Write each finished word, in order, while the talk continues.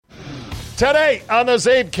Today on the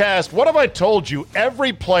CzabeCast, what have I told you?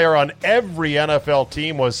 Every player on every NFL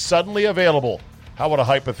team was suddenly available. How would a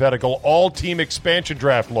hypothetical all-team expansion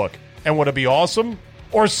draft look? And would it be awesome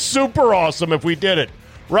or super awesome if we did it?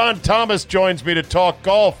 Ron Thomas joins me to talk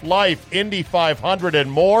golf, life, Indy 500,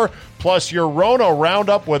 and more, plus your Rono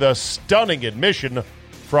Roundup with a stunning admission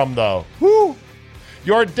from the Who.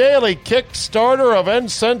 Your daily Kickstarter of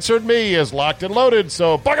Uncensored Me is locked and loaded,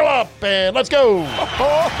 so buckle up and let's go. Here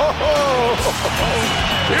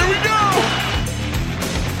we go.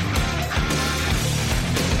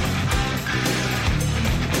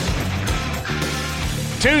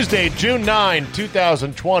 Tuesday, June 9,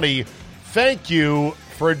 2020. Thank you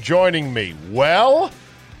for joining me. Well,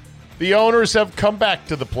 the owners have come back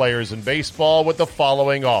to the players in baseball with the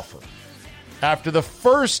following offer. After the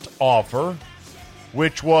first offer,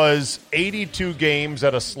 which was 82 games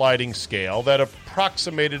at a sliding scale that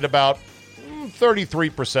approximated about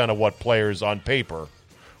 33% of what players on paper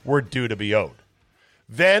were due to be owed.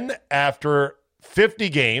 Then, after 50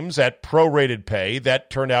 games at prorated pay, that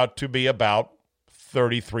turned out to be about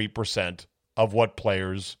 33% of what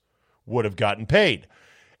players would have gotten paid.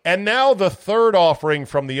 And now the third offering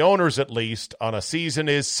from the owners, at least, on a season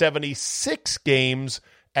is 76 games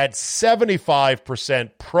at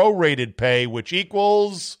 75% prorated pay, which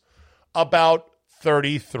equals about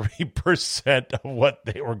 33% of what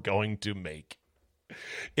they were going to make.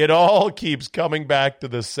 It all keeps coming back to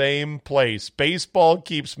the same place. Baseball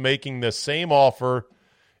keeps making the same offer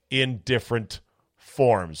in different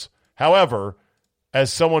forms. However,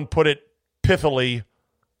 as someone put it pithily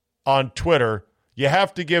on Twitter, you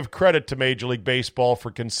have to give credit to Major League Baseball for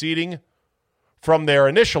conceding from their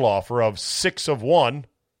initial offer of 6 of one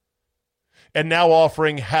and now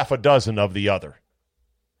offering half a dozen of the other.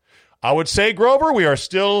 I would say, Grover, we are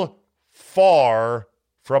still far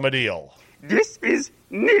from a deal. This is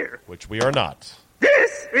near. Which we are not.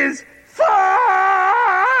 This is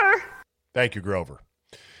far. Thank you, Grover.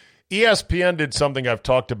 ESPN did something I've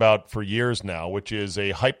talked about for years now, which is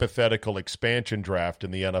a hypothetical expansion draft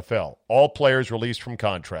in the NFL. All players released from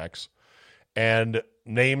contracts and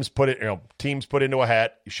names put it, teams put into a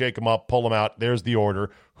hat, you shake them up, pull them out, there's the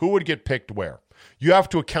order. Who would get picked where? You have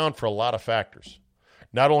to account for a lot of factors.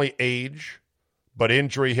 Not only age, but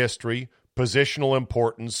injury history, positional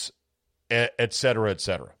importance, et cetera, et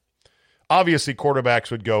cetera. Obviously, quarterbacks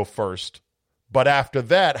would go first, but after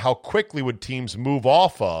that, how quickly would teams move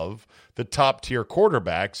off of the top-tier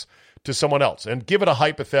quarterbacks to someone else? And give it a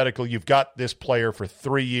hypothetical, you've got this player for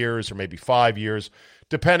 3 years or maybe 5 years,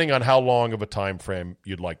 depending on how long of a time frame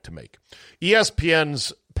you'd like to make.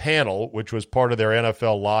 ESPN's panel, which was part of their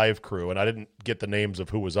NFL Live crew, and I didn't get the names of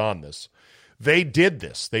who was on this, they did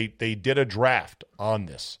this. They did a draft on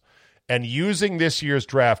this. And using this year's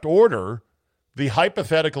draft order, the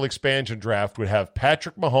hypothetical expansion draft would have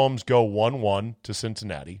Patrick Mahomes go 1-1 to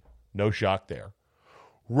Cincinnati. No shock there.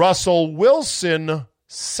 Russell Wilson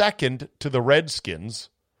second to the Redskins.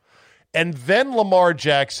 And then Lamar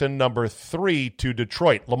Jackson, number 3, to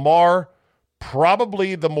Detroit. Lamar,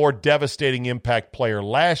 probably the more devastating impact player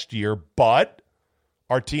last year, but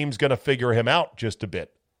our team's going to figure him out just a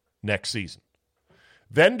bit next season.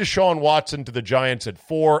 Then Deshaun Watson to the Giants at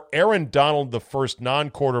 4. Aaron Donald, the first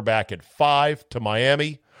non-quarterback, at 5 to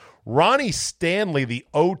Miami. Ronnie Stanley, the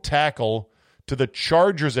O-tackle, to the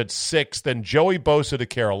Chargers at 6. Then Joey Bosa to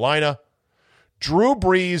Carolina. Drew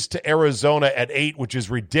Brees to Arizona at 8, which is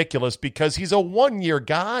ridiculous because he's a one-year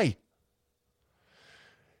guy.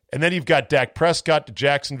 And then you've got Dak Prescott to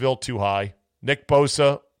Jacksonville, too high. Nick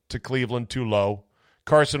Bosa to Cleveland, too low.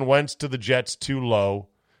 Carson Wentz to the Jets, too low.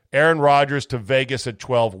 Aaron Rodgers to Vegas at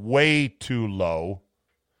 12, way too low.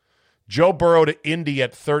 Joe Burrow to Indy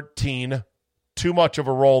at 13, too much of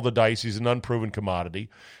a roll of the dice. He's an unproven commodity.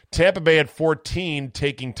 Tampa Bay at 14,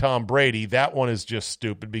 taking Tom Brady. That one is just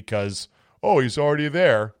stupid because, he's already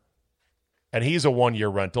there. And he's a one-year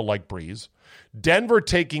rental like Breeze. Denver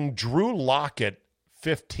taking Drew Lock at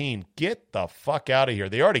 15. Get the fuck out of here.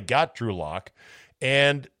 They already got Drew Lock.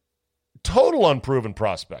 And total unproven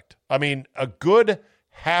prospect. I mean, a good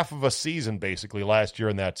half of a season basically last year,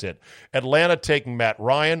 and that's it. Atlanta taking Matt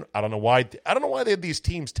Ryan. I don't know why they have these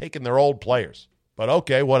teams taking their old players, but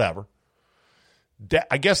okay, whatever.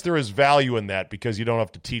 I guess there is value in that because you don't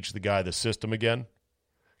have to teach the guy the system again.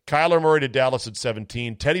 Kyler Murray to Dallas at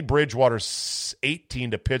 17. Teddy Bridgewater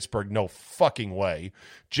 18 to Pittsburgh. No fucking way.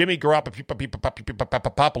 Jimmy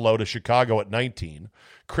Garoppolo to Chicago at 19.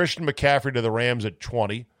 Christian McCaffrey to the Rams at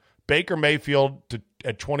 20. Baker Mayfield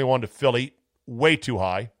at 21 to Philly. Way too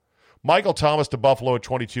high. Michael Thomas to Buffalo at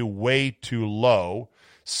 22, way too low.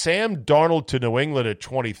 Sam Darnold to New England at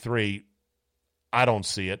 23, I don't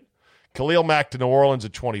see it. Khalil Mack to New Orleans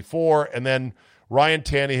at 24. And then Ryan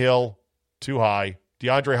Tannehill, too high.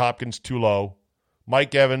 DeAndre Hopkins, too low.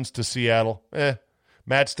 Mike Evans to Seattle,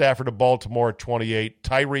 Matt Stafford to Baltimore at 28.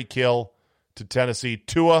 Tyreek Hill to Tennessee.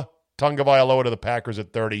 Tua Tagovailoa to the Packers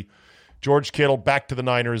at 30. George Kittle back to the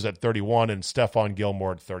Niners at 31. And Stephon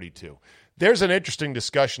Gilmore at 32. There's an interesting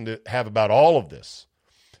discussion to have about all of this.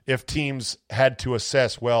 If teams had to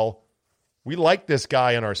assess, well, we like this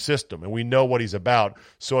guy in our system and we know what he's about,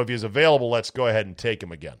 so if he's available, let's go ahead and take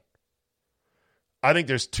him again. I think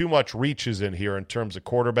there's too much reaches in here in terms of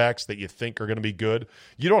quarterbacks that you think are going to be good.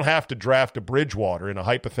 You don't have to draft a Bridgewater in a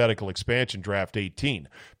hypothetical expansion draft 18.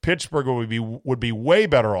 Pittsburgh would be way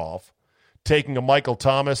better off taking a Michael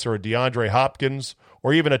Thomas or a DeAndre Hopkins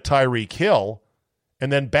or even a Tyreek Hill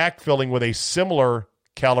and then backfilling with a similar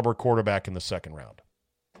caliber quarterback in the second round.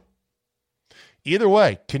 Either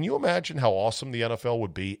way, can you imagine how awesome the NFL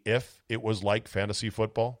would be if it was like fantasy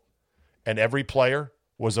football and every player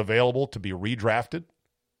was available to be redrafted?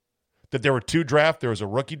 That there were two drafts, there was a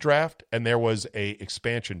rookie draft and there was a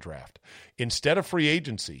expansion draft. Instead of free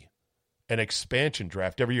agency, an expansion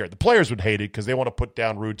draft every year. The players would hate it because they want to put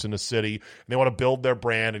down roots in the city and they want to build their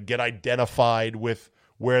brand and get identified with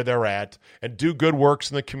where they're at and do good works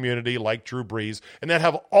in the community like Drew Brees and then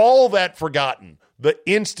have all that forgotten the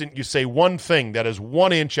instant you say one thing that is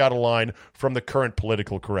 1 inch out of line from the current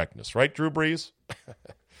political correctness. Right, Drew Brees?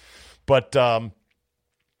 But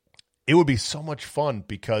it would be so much fun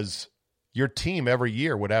because your team every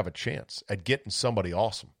year would have a chance at getting somebody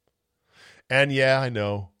awesome. And yeah, I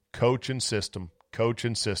know, coach and system, coach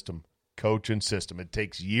and system, coach and system. It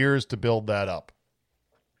takes years to build that up.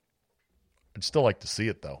 I'd still like to see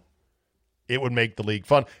it, though. It would make the league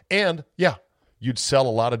fun. And, yeah, you'd sell a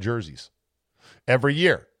lot of jerseys. Every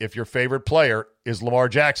year, if your favorite player is Lamar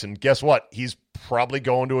Jackson, guess what? He's probably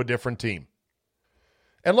going to a different team.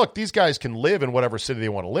 And look, these guys can live in whatever city they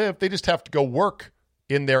want to live. They just have to go work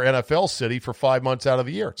in their NFL city for 5 months out of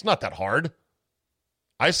the year. It's not that hard.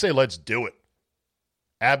 I say let's do it.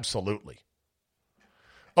 Absolutely.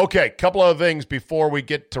 Okay, couple other things before we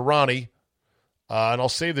get to Ronnie. And I'll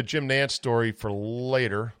save the Jim Nantz story for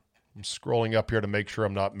later. I'm scrolling up here to make sure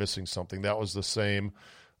I'm not missing something. That was the same.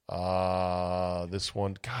 This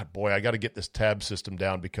one, God, boy, I got to get this tab system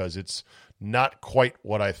down because it's not quite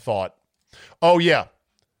what I thought. Oh, yeah.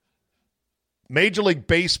 Major League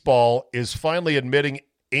Baseball is finally admitting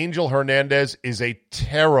Angel Hernandez is a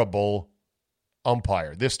terrible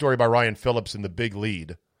umpire. This story by Ryan Phillips in The Big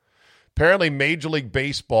Lead. Apparently, Major League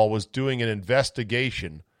Baseball was doing an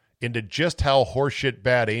investigation into just how horseshit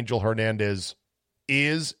bad Angel Hernandez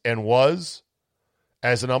is and was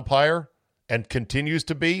as an umpire and continues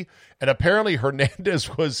to be. And apparently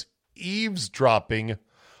Hernandez was eavesdropping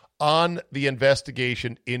on the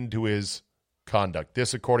investigation into his conduct.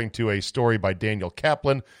 This according to a story by Daniel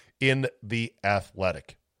Kaplan in The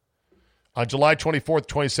Athletic. On July 24th,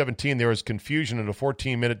 2017, there was confusion and a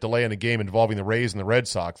 14-minute delay in a game involving the Rays and the Red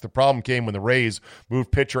Sox. The problem came when the Rays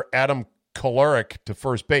moved pitcher Adam Kolarek to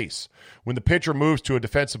first base. When the pitcher moves to a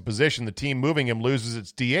defensive position, the team moving him loses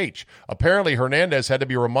its DH. Apparently, Hernandez had to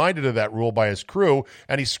be reminded of that rule by his crew,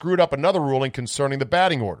 and he screwed up another ruling concerning the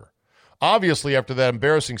batting order. Obviously, after that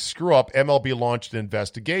embarrassing screw-up, MLB launched an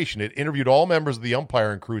investigation. It interviewed all members of the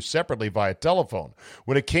umpiring crew separately via telephone.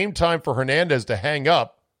 When it came time for Hernandez to hang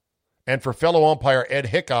up and for fellow umpire Ed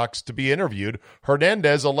Hickox to be interviewed,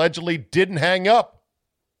 Hernandez allegedly didn't hang up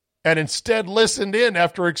and instead listened in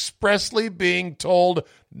after expressly being told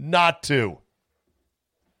not to.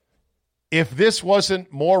 If this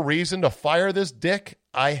wasn't more reason to fire this dick,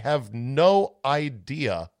 I have no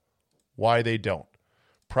idea why they don't.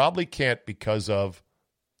 Probably can't because of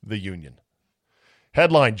the union.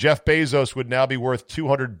 Headline, Jeff Bezos would now be worth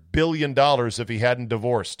 $200 billion if he hadn't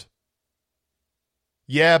divorced.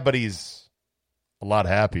 Yeah, but he's a lot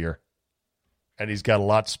happier. And he's got a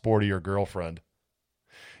lot sportier girlfriend.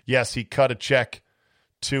 Yes, he cut a check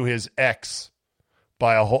to his ex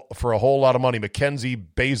for a whole lot of money. Mackenzie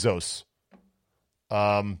Bezos.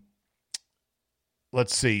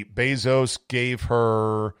 Let's see. Bezos gave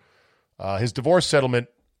her his divorce settlement,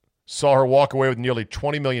 saw her walk away with nearly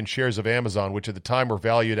 20 million shares of Amazon, which at the time were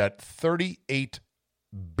valued at $38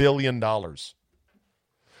 billion. A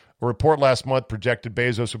report last month projected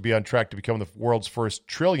Bezos would be on track to become the world's first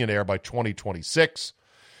trillionaire by 2026.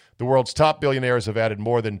 The world's top billionaires have added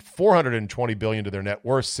more than $420 billion to their net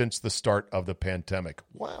worth since the start of the pandemic.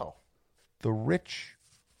 Wow. The rich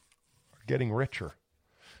are getting richer.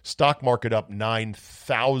 Stock market up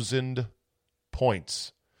 9,000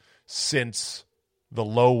 points since the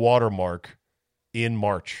low water mark in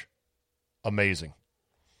March. Amazing.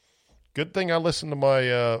 Good thing I listened to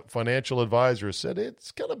my financial advisor. Said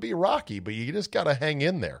it's going to be rocky, but you just got to hang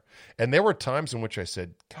in there. And there were times in which I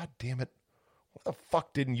said, God damn it, why the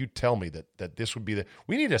fuck didn't you tell me that this would be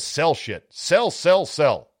we need to sell shit.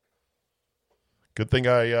 Sell. Good thing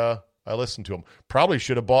I listened to him. Probably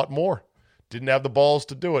should have bought more. Didn't have the balls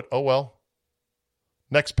to do it. Oh, well.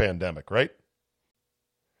 Next pandemic, right?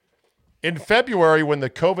 In February, when the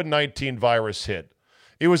COVID-19 virus hit,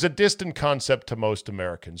 it was a distant concept to most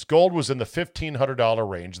Americans. Gold was in the $1,500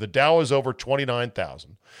 range. The Dow is over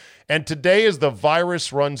 29,000. And today, as the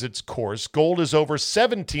virus runs its course, gold is over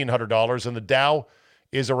 $1,700 and the Dow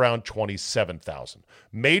is around 27,000.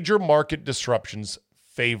 Major market disruptions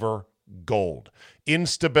favor gold.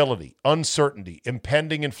 Instability, uncertainty,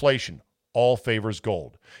 impending inflation, all favors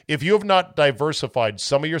gold. If you have not diversified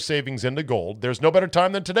some of your savings into gold, there's no better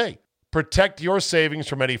time than today. Protect your savings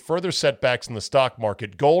from any further setbacks in the stock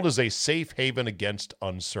market. Gold is a safe haven against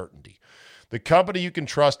uncertainty. The company you can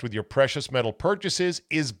trust with your precious metal purchases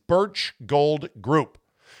is Birch Gold Group.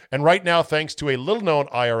 And right now, thanks to a little-known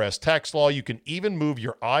IRS tax law, you can even move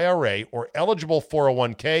your IRA or eligible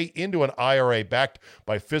 401k into an IRA backed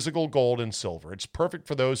by physical gold and silver. It's perfect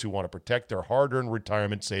for those who want to protect their hard-earned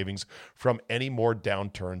retirement savings from any more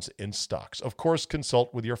downturns in stocks. Of course,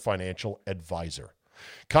 consult with your financial advisor.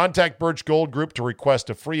 Contact Birch Gold Group to request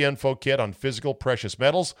a free info kit on physical precious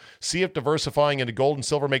metals. See if diversifying into gold and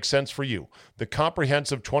silver makes sense for you. The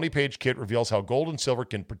comprehensive 20-page kit reveals how gold and silver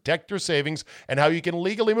can protect your savings and how you can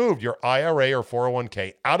legally move your IRA or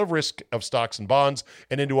 401k out of risk of stocks and bonds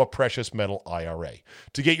and into a precious metal IRA.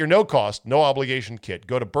 To get your no-cost, no-obligation kit,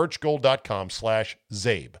 go to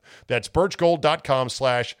birchgold.com/Zabe. That's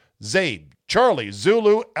birchgold.com/Zabe. Charlie,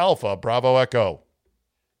 Zulu, Alpha, Bravo, Echo.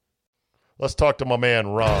 Let's talk to my man,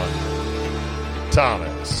 Ron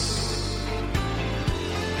Thomas.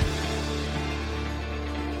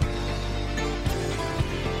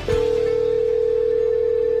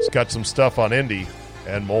 He's got some stuff on Indy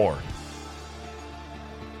and more.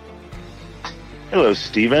 Hello,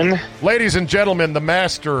 Stephen. Ladies and gentlemen, the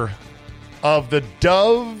master of the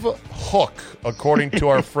dove hook, according to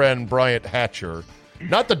our friend Bryant Hatcher.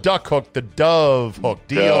 Not the duck hook, the dove hook.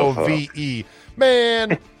 D-O-V-E.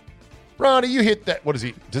 Man... Ronnie, you hit that. What is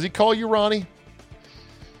he? Does he call you Ronnie?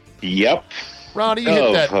 Yep. Ronnie, you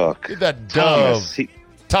hit that hook. Hit that dove.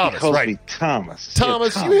 Thomas, he calls right? Me Thomas.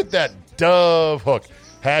 Thomas, Yeah, you hit that dove hook.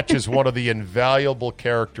 Hatch is one of the invaluable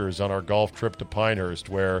characters on our golf trip to Pinehurst,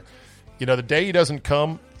 where, you know, the day he doesn't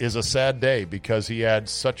come is a sad day because he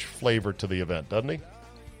adds such flavor to the event, doesn't he?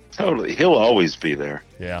 Totally. He'll always be there.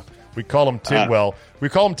 Yeah. We call him Tidwell. He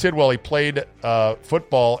played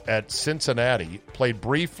football at Cincinnati, played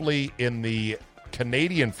briefly in the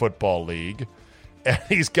Canadian Football League, and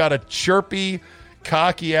he's got a chirpy,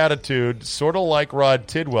 cocky attitude, sort of like Rod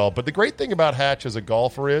Tidwell. But the great thing about Hatch as a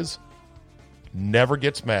golfer is never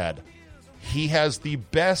gets mad. He has the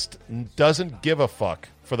best, doesn't give a fuck,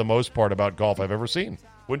 for the most part, about golf I've ever seen.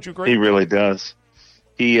 Wouldn't you agree? He really does.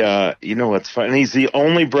 He, you know what's funny? He's the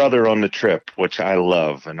only brother on the trip, which I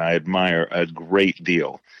love and I admire a great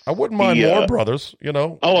deal. I wouldn't mind more brothers, you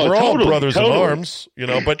know. Oh, we're totally, all brothers in arms, you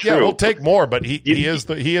know. But True. Yeah, we'll take more. But he is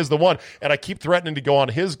the one. And I keep threatening to go on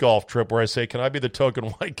his golf trip, where I say, "Can I be the token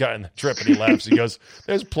white guy on the trip?" And he laughs. He goes,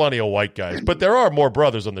 "There's plenty of white guys, but there are more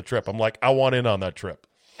brothers on the trip." I'm like, I want in on that trip.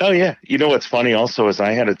 Oh, yeah. You know what's funny also is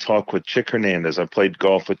I had a talk with Chick Hernandez. I played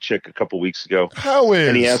golf with Chick a couple weeks ago. How is?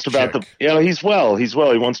 And he asked about Chick? he's well. He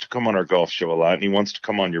wants to come on our golf show a lot, and he wants to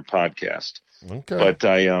come on your podcast. Okay. But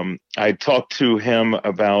I talked to him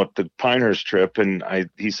about the Pinehurst trip, and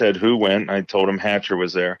he said who went. I told him Hatcher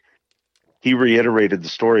was there. He reiterated the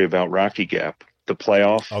story about Rocky Gap, the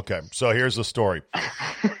playoff. Okay, so here's the story.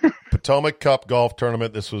 Potomac Cup golf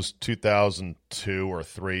tournament. This was 2002 or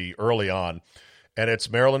 3, early on. And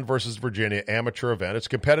it's Maryland versus Virginia, amateur event. It's a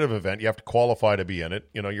competitive event. You have to qualify to be in it.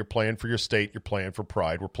 You know, you're playing for your state. You're playing for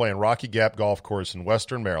pride. We're playing Rocky Gap Golf Course in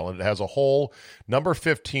Western Maryland. It has a hole, number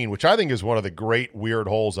 15, which I think is one of the great weird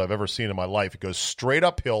holes I've ever seen in my life. It goes straight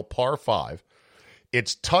uphill, par 5.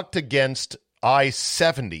 It's tucked against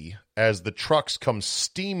I-70 as the trucks come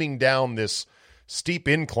steaming down this steep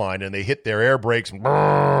incline, and they hit their air brakes. And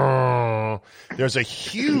there's a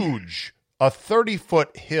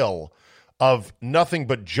 30-foot hill of nothing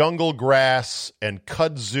but jungle grass and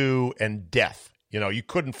kudzu and death. You know, you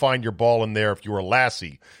couldn't find your ball in there if you were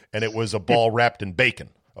Lassie, and it was a ball wrapped in bacon,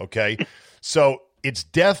 okay? So it's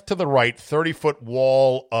death to the right, 30-foot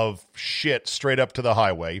wall of shit straight up to the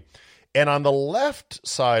highway. And on the left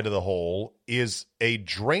side of the hole is a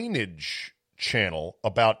drainage channel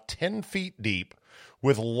about 10 feet deep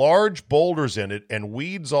with large boulders in it and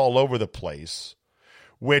weeds all over the place,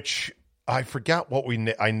 which I forgot what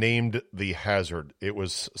I named the hazard. It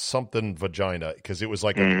was something vagina because it was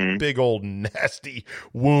like a big old nasty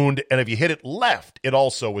wound. And if you hit it left, it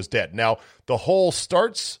also was dead. Now, the hole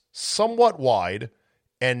starts somewhat wide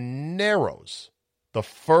and narrows the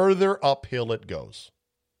further uphill it goes.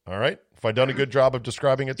 All right? Have I done a good job of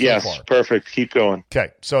describing it so far? Yes, perfect. Keep going.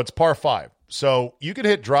 Okay, so it's par 5. So you can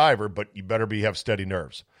hit driver, but you better have steady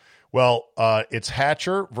nerves. Well, it's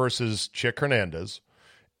Hatcher versus Chick Hernandez,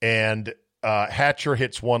 and Hatcher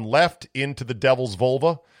hits one left into the devil's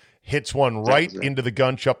vulva, hits one right into the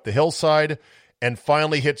gunch up the hillside, and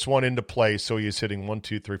finally hits one into play. So he's hitting 1,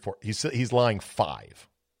 2, 3, 4. He's lying 5.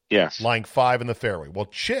 Yes. Lying 5 in the fairway. Well,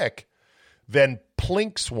 Chick then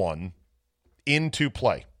plinks one into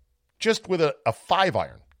play, just with a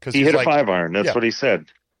 5-iron. He hit a 5-iron. That's what he said.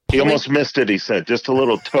 He almost missed it, he said. Just a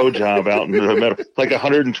little toe job out into the middle, like a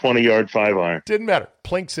 120-yard 5-iron. Didn't matter.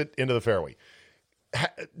 Plinks it into the fairway.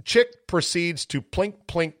 Chick proceeds to plink,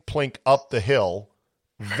 plink, plink up the hill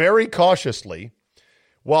very cautiously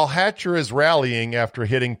while Hatcher is rallying after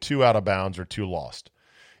hitting 2 out of bounds or 2 lost.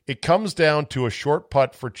 It comes down to a short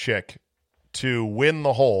putt for Chick to win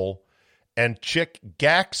the hole, and Chick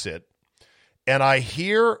gacks it. And I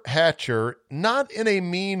hear Hatcher, not in a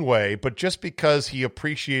mean way, but just because he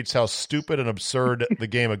appreciates how stupid and absurd the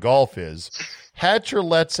game of golf is, Hatcher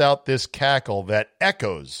lets out this cackle that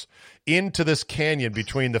echoes into this canyon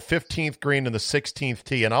between the 15th green and the 16th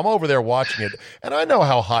tee. And I'm over there watching it, and I know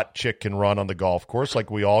how hot Chick can run on the golf course,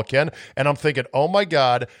 like we all can. And I'm thinking, oh, my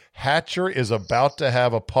God, Hatcher is about to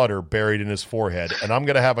have a putter buried in his forehead, and I'm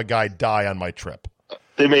going to have a guy die on my trip.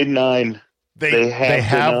 They made 9. They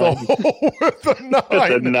have the hole with the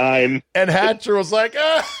 9. The 9. And Hatcher was like,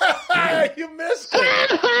 you missed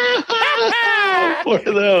it. One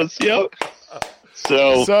of those, yep.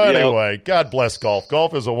 So anyway, God bless golf.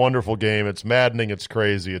 Golf is a wonderful game. It's maddening. It's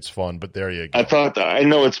crazy. It's fun. But there you go. I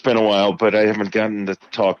know it's been a while, but I haven't gotten to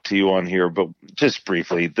talk to you on here. But just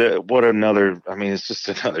briefly, it's just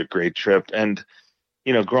another great trip. And,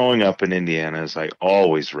 growing up in Indiana, as I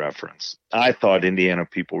always reference, I thought Indiana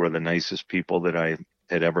people were the nicest people that I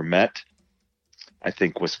had ever met. I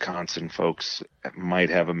think Wisconsin folks might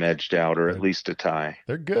have them edged out, or at least a tie.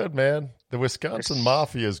 They're good, man. The Wisconsin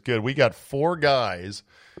Mafia is good. We got 4 guys.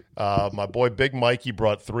 My boy Big Mikey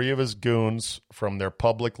brought 3 of his goons from their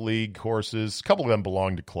public league courses. A couple of them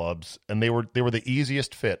belonged to clubs, and they were the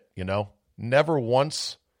easiest fit, Never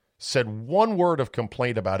once said one word of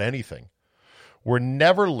complaint about anything. We're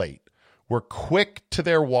never late. We're quick to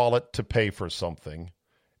their wallet to pay for something,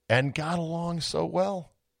 and got along so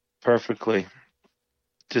well. Perfectly.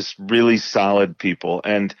 Just really solid people.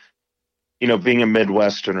 And, being a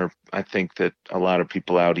Midwesterner, I think that a lot of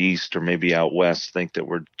people out east or maybe out west think that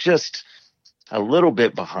we're just a little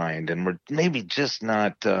bit behind, and we're maybe just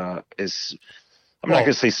not not going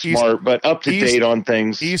to say smart, but up to date on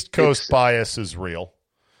things. East Coast bias is real.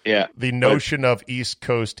 Yeah. The notion of East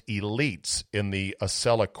Coast elites in the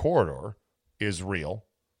Acela corridor is real.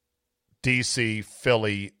 D.C.,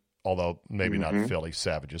 Philly, although maybe not Philly,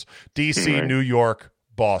 Savages. D.C., right. New York,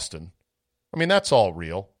 Boston. I mean, that's all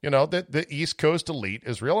real. The East Coast elite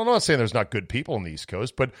is real. I'm not saying there's not good people in the East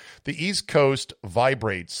Coast, but the East Coast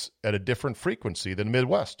vibrates at a different frequency than the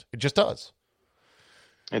Midwest. It just does.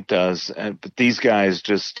 It does. But these guys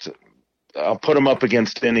I'll put them up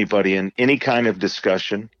against anybody in any kind of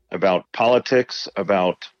discussion about politics,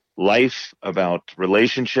 about life, about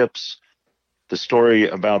relationships. The story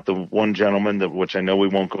about the one gentleman, which I know we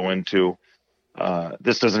won't go into,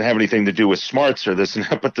 this doesn't have anything to do with smarts or this and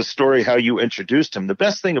that, but the story, how you introduced him. The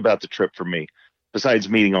best thing about the trip for me, besides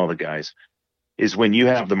meeting all the guys, is when you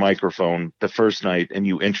have the microphone the first night and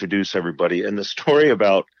you introduce everybody. And the story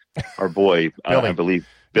about our boy, I believe,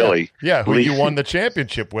 Billy. Yeah, who you won the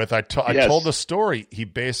championship with. I told the story. He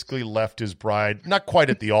basically left his bride, not quite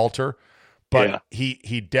at the altar, but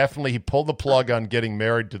he definitely pulled the plug on getting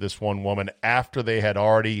married to this one woman after they had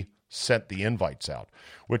already sent the invites out,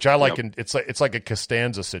 which I like. Yep. It's like a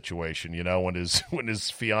Costanza situation, when his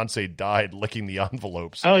fiance died, licking the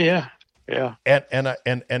envelopes. Oh yeah, yeah.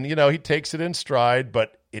 And he takes it in stride,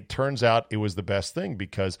 but it turns out it was the best thing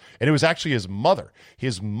because it was actually his mother.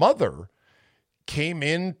 His mother came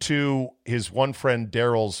into his one friend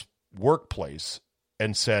Daryl's workplace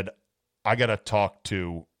and said, I got to talk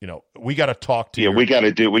to, we got to talk to we got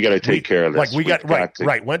to take care of this.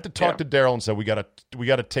 Right. Went to talk to Daryl and said, we got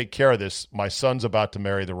to take care of this. My son's about to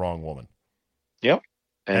marry the wrong woman. Yep.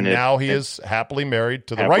 And now he is happily married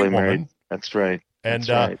to the right woman. That's right. And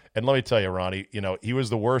let me tell you, Ronnie, he was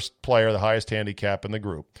the worst player, the highest handicap in the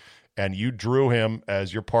group. and you drew him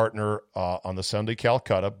as your partner on the Sunday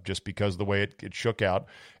Calcutta just because of the way it shook out.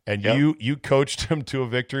 And you coached him to a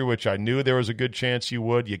victory, which I knew there was a good chance you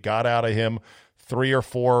would. You got out of him 3 or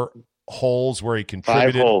 4 holes where he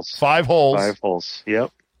contributed. 5 holes. 5 holes. 5 holes.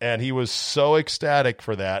 Yep. And he was so ecstatic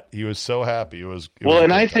for that. He was so happy. It was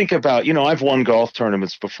and I think about, I've won golf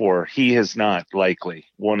tournaments before. He has not likely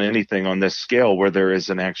won anything on this scale where there is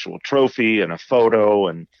an actual trophy and a photo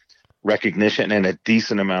and recognition and a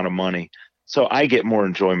decent amount of money. So I get more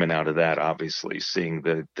enjoyment out of that, obviously, seeing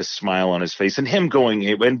the smile on his face and him going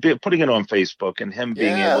and putting it on Facebook and him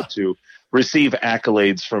being able to receive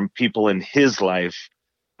accolades from people in his life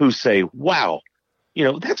who say, wow,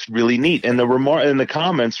 that's really neat. And the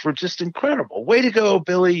comments were just incredible. Way to go,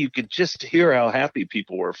 Billy. You could just hear how happy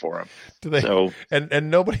people were for him. And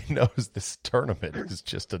nobody knows this tournament is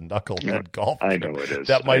just a knucklehead golf. I know it is.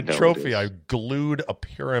 That my trophy, I glued a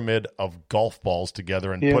pyramid of golf balls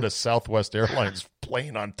together and put a Southwest Airlines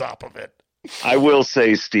plane on top of it. I will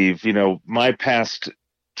say, Steve, my past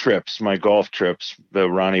trips, my golf trips, the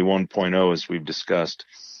Ronnie 1.0, as we've discussed,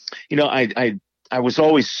 I was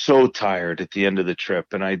always so tired at the end of the trip,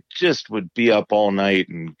 and I just would be up all night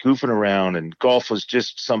and goofing around, and golf was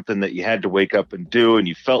just something that you had to wake up and do, and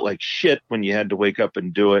you felt like shit when you had to wake up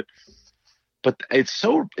and do it. But it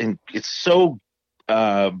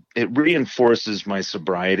reinforces my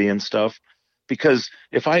sobriety and stuff, because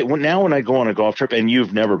when I go on a golf trip, and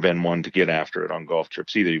you've never been one to get after it on golf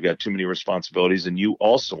trips either, you've got too many responsibilities, and you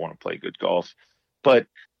also want to play good golf, but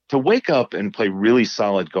to wake up and play really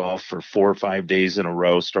solid golf for 4 or 5 days in a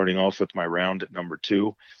row, starting off with my round at number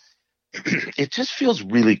 2, it just feels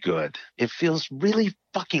really good. It feels really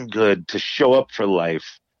fucking good to show up for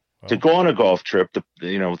life, to go on a golf trip, to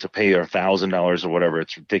pay $1,000 or whatever.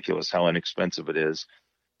 It's ridiculous how inexpensive it is.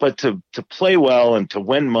 But to play well and to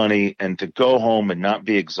win money and to go home and not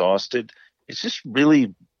be exhausted, it just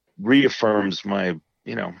really reaffirms my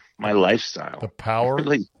lifestyle. The power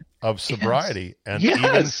of sobriety.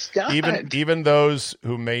 Yes. And even those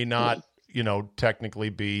who may not,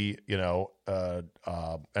 technically be, an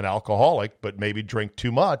alcoholic, but maybe drink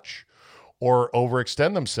too much or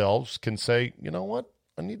overextend themselves can say, you know what?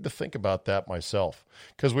 I need to think about that myself,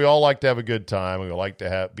 because we all like to have a good time. We like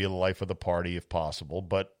to be the life of the party if possible.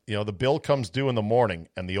 But, the bill comes due in the morning,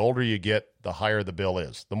 and the older you get, the higher the bill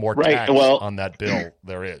is, the more tax on that bill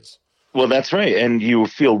there is. Well, that's right. And you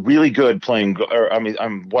feel really good playing.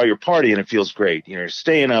 While you're partying, it feels great. You're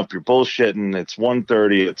staying up, you're bullshitting. It's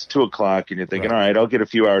 1:30, it's 2:00, and you're thinking, all right, I'll get a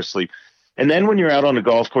few hours sleep. And then when you're out on the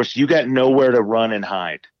golf course, you got nowhere to run and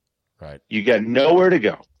hide. Right. You got nowhere to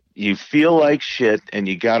go. You feel like shit, and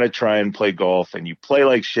you got to try and play golf, and you play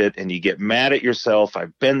like shit, and you get mad at yourself.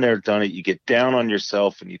 I've been there, done it. You get down on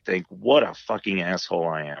yourself, and you think, what a fucking asshole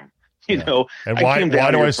I am. And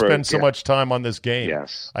why do I spend so much time on this game?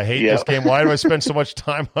 Yes. I hate this game. Why do I spend so much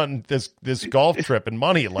time on this golf trip and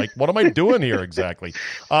money? Like, what am I doing here exactly?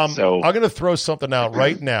 I'm going to throw something out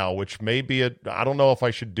right now, which may be I don't know if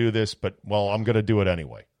I should do this, but, I'm going to do it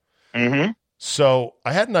anyway. Mm-hmm. So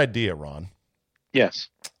I had an idea, Ron. Yes.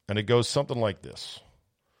 And it goes something like this.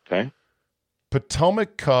 Okay.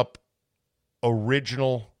 Potomac Cup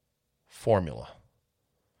original formula.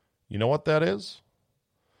 You know what that is?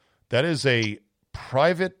 That is a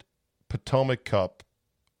private Potomac Cup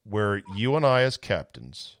where you and I as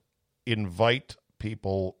captains invite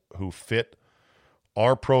people who fit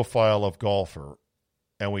our profile of golfer,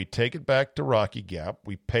 and we take it back to Rocky Gap.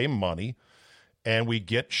 We pay money, and we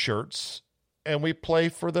get shirts, and we play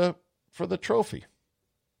for the trophy.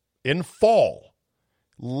 In fall,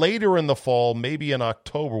 later in the fall, maybe in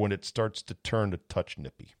October when it starts to turn a touch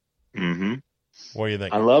nippy. Mm-hmm. What do you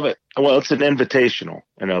think? I love it. Well, it's an invitational,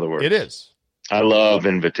 in other words. It is. I love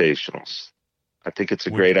invitationals. I think it's a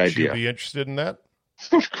great idea. Would you be interested in that?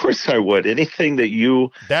 Of course I would. Anything that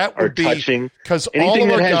you are touching, anything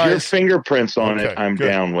that has your fingerprints on it, I'm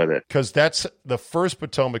down with it. Because that's the first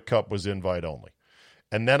Potomac Cup was invite only.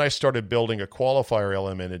 And then I started building a qualifier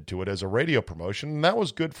element into it as a radio promotion, and that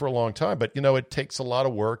was good for a long time. But, it takes a lot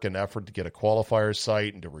of work and effort to get a qualifier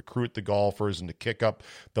site and to recruit the golfers and to kick up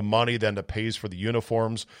the money then that pays for the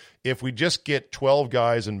uniforms. If we just get 12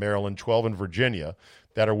 guys in Maryland, 12 in Virginia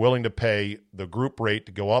that are willing to pay the group rate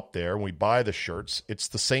to go up there and we buy the shirts, it's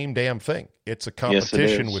the same damn thing. It's a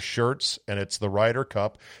competition with shirts, and it's the Ryder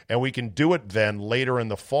Cup. And we can do it then later in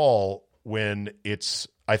the fall when it's,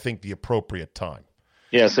 I think, the appropriate time.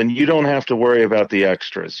 Yes, and you don't have to worry about the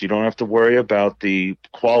extras. You don't have to worry about the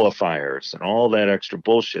qualifiers and all that extra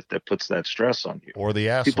bullshit that puts that stress on you. Or the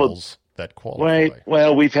assholes. that qualify. Right.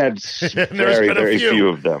 Well, we've had very few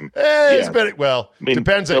of them. It's been, well, I mean,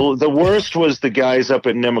 depends. The worst was the guys up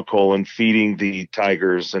at Nemacolin and feeding the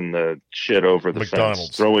tigers and the shit over the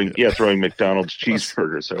McDonald's. fence. Throwing McDonald's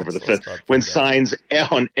cheeseburgers over the fence. When signs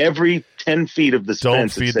on every 10 feet of the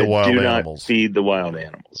fence feed said, the wild do animals. not feed the wild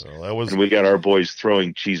animals. Well, and we got our boys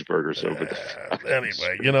throwing cheeseburgers over the fence.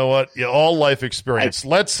 Anyway, you know what? All life experience.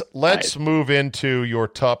 Let's move into your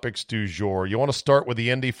topics du jour. You want to start with the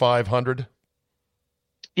Indy 500?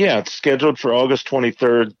 Yeah, it's scheduled for August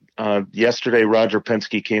 23rd. Yesterday, Roger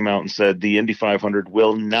Penske came out and said the Indy 500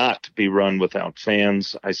 will not be run without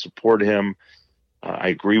fans. I support him. I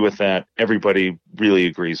agree with that. Everybody really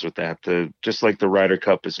agrees with that. Just like the Ryder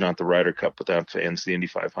Cup is not the Ryder Cup without fans, the Indy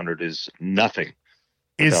 500 is nothing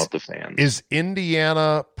without the fans. Is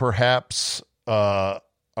Indiana perhaps? Are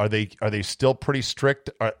they still pretty strict?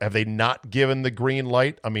 Have they not given the green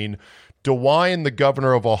light? I mean, DeWine, the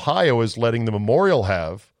governor of Ohio, is letting the Memorial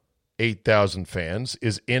have 8,000 fans.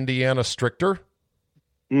 Is Indiana stricter?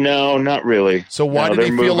 No, not really. So why did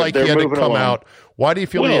he feel like he had to come out? Why do you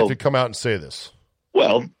feel he had to come out and say this?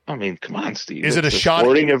 Well, I mean, come on, Steve. Is it a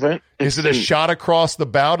sporting event? Is it a shot across the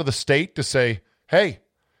bow to the state to say, hey,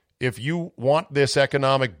 if you want this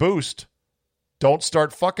economic boost, don't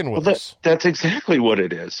start fucking with us? That's exactly what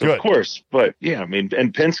it is, of course. But, yeah, I mean,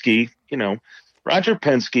 and Penske, Roger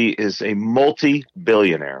Penske is a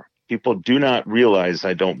multi-billionaire. People do not realize,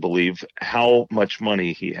 I don't believe, how much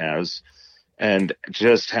money he has and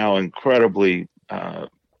just how incredibly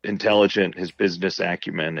intelligent his business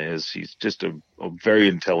acumen is. He's just a very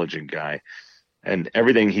intelligent guy, and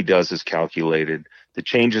everything he does is calculated. The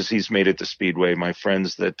changes he's made at the Speedway, my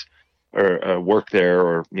friends that work there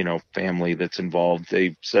or, family that's involved,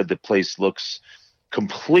 they said the place looks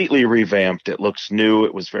completely revamped. It looks new.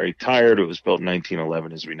 It was very tired. It was built in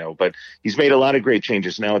 1911, as we know, but he's made a lot of great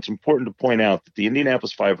changes. Now, it's important to point out that the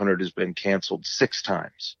Indianapolis 500 has been canceled 6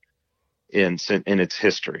 times in its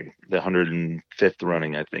history. The 105th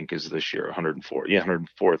running, I think, is this year. 104. Yeah, 104th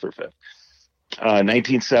or 5th.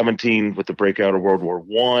 1917 with the breakout of World War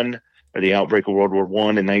I, or the outbreak of World War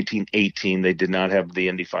I. In 1918, they did not have the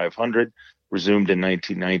Indy 500. Resumed in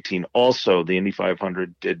 1919. Also, the Indy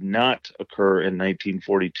 500 did not occur in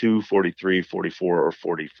 1942, 43, 44, or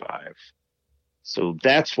 45. So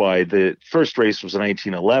that's why the first race was in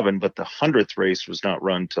 1911, but the 100th race was not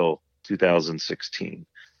run till 2016.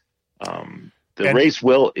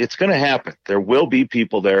 It's going to happen. There will be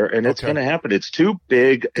people there, and it's going to happen. It's too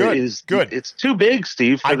big. It's too big,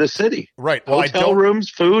 Steve, for the city. Right. Well, hotel rooms,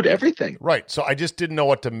 food, everything. Right. So I just didn't know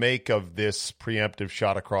what to make of this preemptive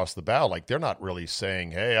shot across the bow. Like, they're not really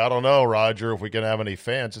saying, hey, I don't know, Roger, if we can have any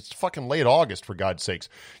fans. It's fucking late August, for God's sakes.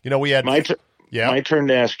 We had my turn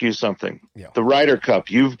to ask you something. Yeah. The Ryder Cup,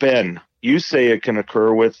 you say it can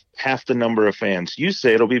occur with half the number of fans. You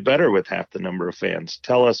say it'll be better with half the number of fans.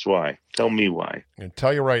 Tell us why. Tell me why. I can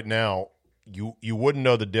tell you right now, you wouldn't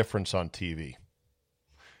know the difference on TV.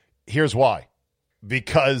 Here's why.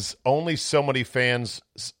 Because only so many fans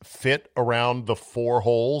fit around the 4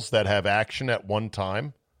 holes that have action at one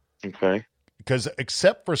time. Okay. Because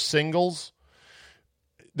except for singles,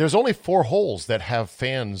 there's only 4 holes that have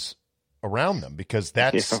fans around them, because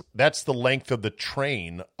that's the length of the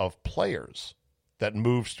train of players that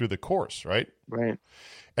moves through the course, right? Right.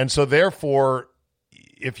 And so therefore,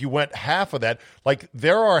 if you went half of that, like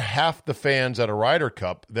there are half the fans at a Ryder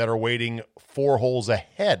Cup that are waiting 4 holes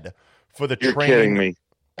ahead for the train. You're kidding me.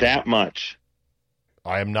 That much.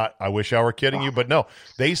 I am not. I wish I were kidding you, but no.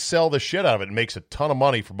 They sell the shit out of it. It makes a ton of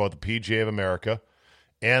money for both the PGA of America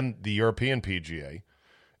and the European PGA,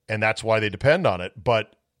 and that's why they depend on it.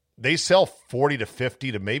 But they sell 40 to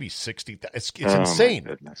 50 to maybe 60. It's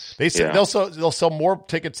insane. They'll sell more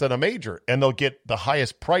tickets than a major, and they'll get the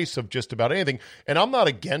highest price of just about anything. And I'm not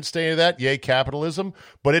against any of that. Yay, capitalism.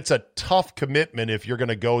 But it's a tough commitment if you're going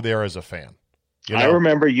to go there as a fan. I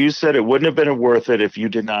remember you said it wouldn't have been worth it if you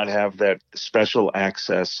did not have that special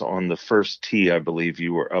access on the first tee. I believe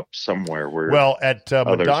you were up somewhere where. Well, at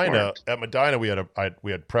Medina,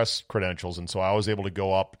 we had press credentials, and so I was able to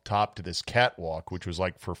go up top to this catwalk, which was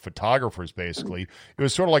like for photographers. Basically, it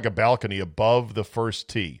was sort of like a balcony above the first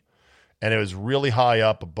tee, and it was really high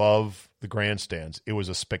up above the grandstands. It was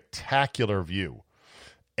a spectacular view.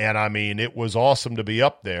 And, I mean, it was awesome to be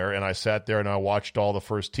up there, and I sat there and I watched all the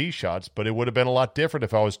first tee shots, but it would have been a lot different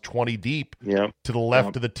if I was 20 deep to the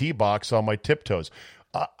left of the tee box on my tiptoes.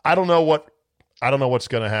 I don't know what's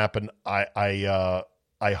going to happen. I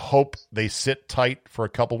hope they sit tight for a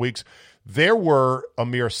couple weeks. There were a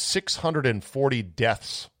mere 640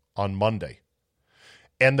 deaths on Monday.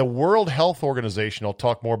 And the World Health Organization, I'll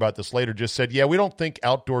talk more about this later, just said, yeah, we don't think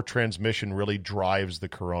outdoor transmission really drives the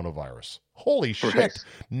coronavirus. Holy shit. Right.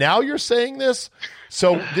 Now you're saying this?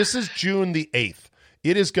 So this is June the 8th.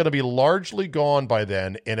 It is going to be largely gone by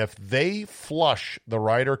then, and if they flush the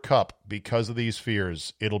Ryder Cup because of these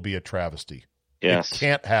fears, it'll be a travesty. Yes. It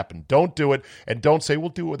can't happen. Don't do it, and don't say we'll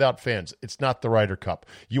do it without fans. It's not the Ryder Cup.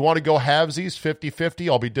 You want to go halvesies, 50-50,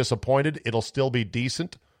 I'll be disappointed. It'll still be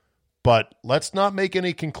decent, but let's not make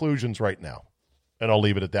any conclusions right now, and I'll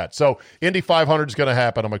leave it at that. So Indy 500 is going to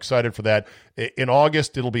happen. I'm excited for that. In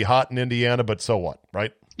August, it'll be hot in Indiana, but so what,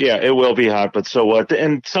 right? Yeah, it will be hot, but so what?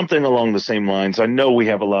 And something along the same lines. I know we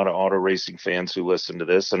have a lot of auto racing fans who listen to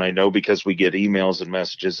this, and I know because we get emails and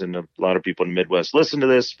messages, and a lot of people in the Midwest listen to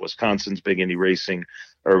this. Wisconsin's big Indy racing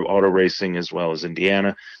or auto racing, as well as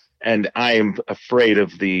Indiana. And I am afraid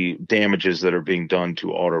of the damages that are being done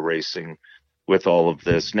to auto racing with all of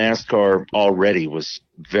this. NASCAR already was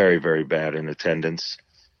very, very bad in attendance.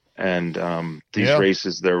 And these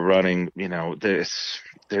races they're running,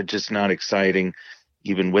 they're just not exciting.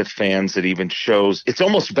 Even with fans, it even shows it's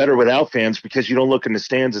almost better without fans because you don't look in the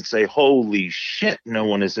stands and say, holy shit, no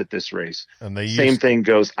one is at this race. And same thing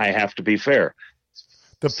goes, I have to be fair.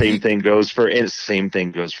 Same thing goes for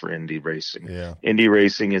Indy racing. Yeah. Indy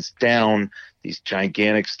racing is down. These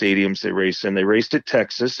gigantic stadiums they race in. They raced at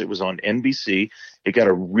Texas. It was on NBC. It got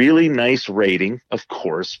a really nice rating, of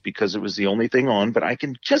course, because it was the only thing on. But I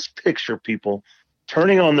can just picture people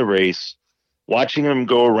turning on the race, watching them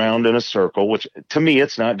go around in a circle, which to me,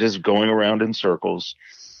 it's not just going around in circles.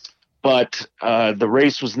 But the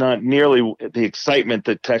race was not nearly the excitement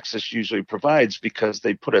that Texas usually provides because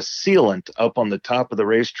they put a sealant up on the top of the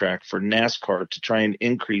racetrack for NASCAR to try and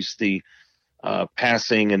increase the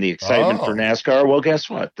passing and the excitement for NASCAR. Well, guess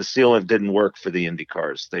what? The sealant didn't work for the Indy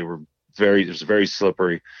cars. It was very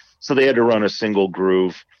slippery. So they had to run a single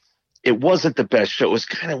groove. It wasn't the best show. It was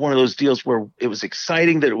kind of one of those deals where it was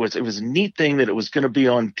exciting that it was a neat thing that it was going to be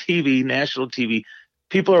on TV, national TV.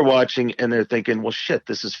 People are watching and they're thinking, well, shit,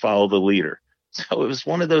 this is follow the leader. So it was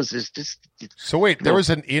one of those. So wait, there was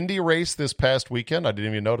an Indy race this past weekend? I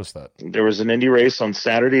didn't even notice that. There was an Indy race on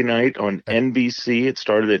Saturday night on NBC. It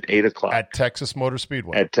started at 8:00. At Texas Motor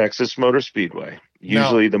Speedway. At Texas Motor Speedway.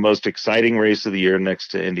 Usually the most exciting race of the year next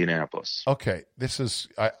to Indianapolis. Okay,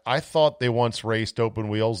 I thought they once raced open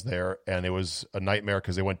wheels there, and it was a nightmare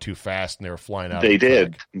because they went too fast and they were flying out. They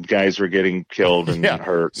did. Guys were getting killed and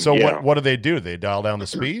hurt. So what do? They dial down the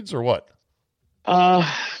speeds or what?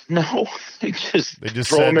 No, they just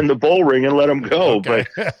throw them in the bull ring and let them go. Okay.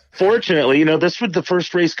 But fortunately, this was the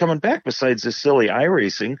first race coming back besides this silly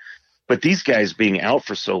iRacing. But these guys being out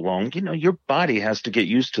for so long, your body has to get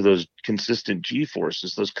used to those consistent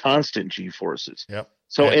G-forces, those constant G-forces. Yep.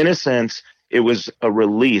 So in a sense, it was a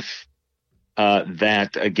relief that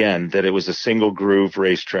it was a single groove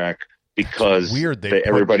racetrack because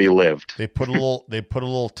everybody lived. They put a little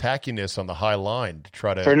tackiness on the high line to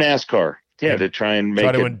try to for NASCAR. Yeah, to try and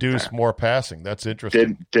induce more passing. That's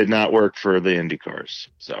interesting. Did not work for the Indy cars.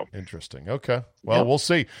 So interesting. Okay. Well, we'll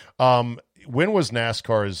see. When was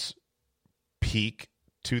NASCAR's peak?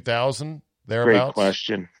 2000 thereabouts? Great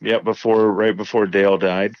question. Yeah, right before Dale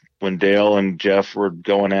died, when Dale and Jeff were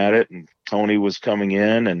going at it, and Tony was coming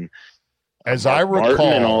in, and as I recall,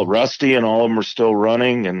 Martin and Rusty and all of them were still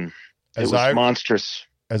running, and it was monstrous.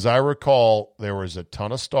 As I recall, there was a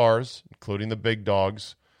ton of stars, including the big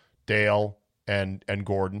dogs, Dale and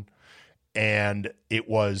Gordon, and it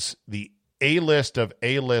was the A-list of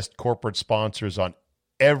A-list corporate sponsors on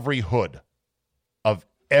every hood of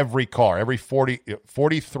every car, every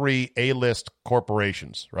 43 A-list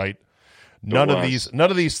corporations, right? None of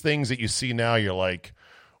these things that you see now, you're like,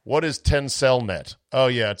 what is TencelNet? Oh,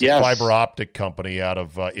 yeah, it's a fiber optic company out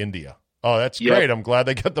of India. Oh, that's great. I'm glad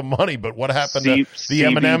they got the money, but what happened to the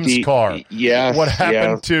M&M's car? Yes. What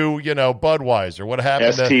happened to, Budweiser? What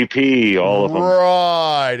happened STP, all of them.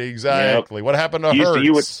 Right, exactly. Yep. What happened to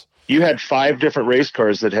Hertz? You had 5 different race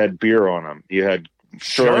cars that had beer on them. You had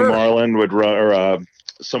Shirley Marlin would run, or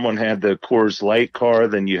someone had the Coors Light car.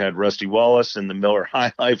 Then you had Rusty Wallace in the Miller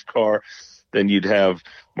High Life car. Then you'd have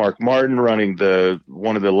Mark Martin running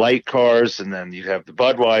one of the light cars, and then you'd have the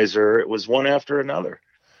Budweiser. It was one after another.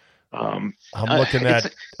 I'm looking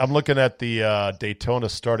at the Daytona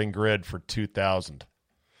starting grid for 2000.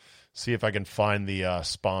 See if I can find the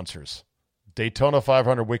sponsors. Daytona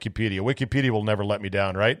 500 Wikipedia. Wikipedia will never let me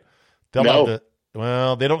down, right? They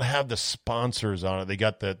don't have the sponsors on it. They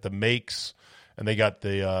got the makes, and they got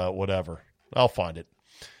the whatever. I'll find it.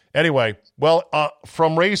 Anyway,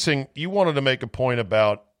 from racing, you wanted to make a point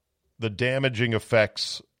about the damaging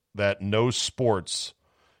effects that no sports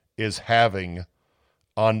is having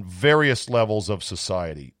on various levels of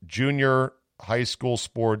society, junior, high school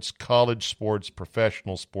sports, college sports,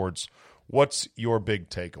 professional sports. What's your big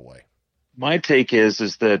takeaway? My take is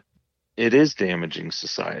that it is damaging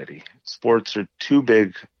society. Sports are too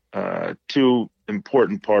big, too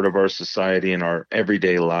important part of our society and our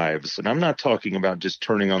everyday lives. And I'm not talking about just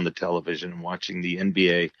turning on the television and watching the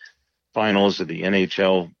NBA finals or the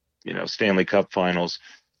NHL, Stanley Cup finals.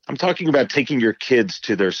 I'm talking about taking your kids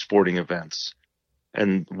to their sporting events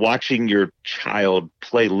and watching your child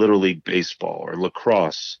play Little League baseball or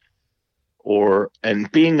lacrosse,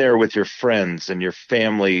 and being there with your friends and your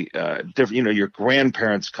family, your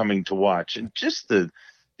grandparents coming to watch, and just the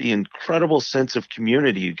incredible sense of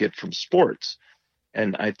community you get from sports.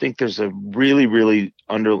 And I think there's a really, really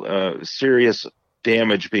serious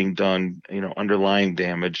damage being done, underlying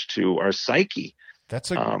damage to our psyche. That's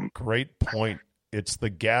a great point. It's the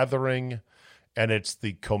gathering and it's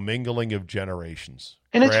the commingling of generations.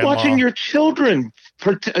 And it's watching your children.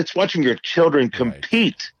 It's watching your children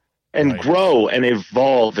compete and grow and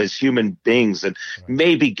evolve as human beings, and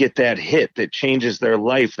maybe get that hit that changes their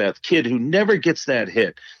life. That kid who never gets that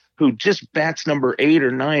hit, who just bats number 8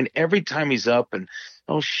 or 9 every time he's up, and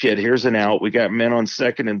oh shit, here's an out. We got men on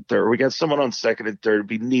second and third. We got someone on second and third. It'd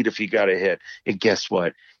be neat if he got a hit. And guess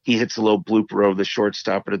what? He hits a little blooper over the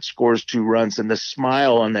shortstop, and it scores 2 runs. And the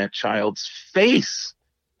smile on that child's face,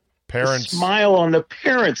 the smile on the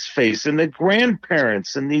parents' face, and the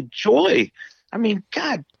grandparents, and the joy. I mean,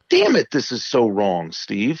 God damn it, this is so wrong,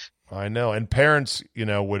 Steve. I know. And parents,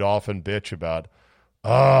 would often bitch about,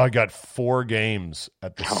 I got 4 games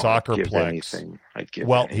at the Soccerplex.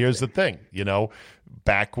 Well, here's the thing.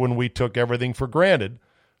 Back when we took everything for granted,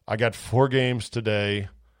 I got 4 games today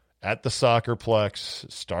at the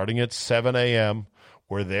Soccerplex starting at 7 a.m.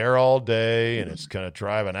 We're there all day, and it's going to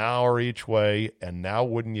drive an hour each way, and now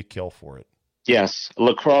wouldn't you kill for it? Yes,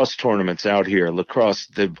 lacrosse tournaments out here,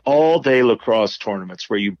 the all-day lacrosse tournaments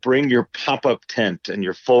where you bring your pop-up tent and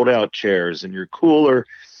your fold-out chairs and your cooler,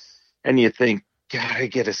 and you think, God, I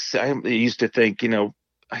used to think,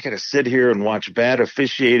 I got to sit here and watch bad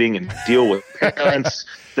officiating and deal with parents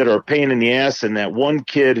that are a pain in the ass, and that one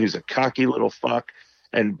kid who's a cocky little fuck.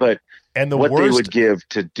 What they would give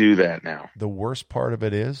to do that now. The worst part of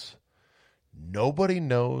it is nobody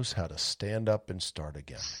knows how to stand up and start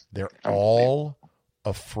again. They're all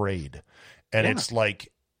afraid. And it's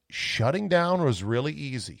like shutting down was really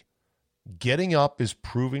easy. Getting up is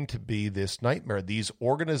proving to be this nightmare. These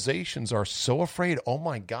organizations are so afraid. Oh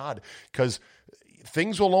my God. Because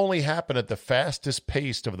things will only happen at the fastest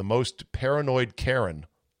pace of the most paranoid Karen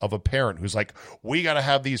of a parent who's like, we got to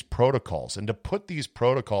have these protocols. And to put these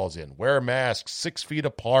protocols in, wear masks 6 feet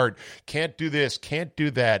apart, can't do this, can't do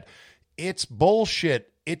that. It's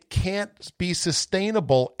bullshit. It can't be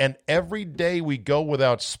sustainable. And every day we go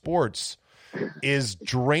without sports is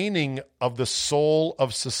draining of the soul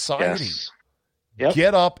of society. Yes. Yep.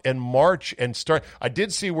 Get up and march and start. I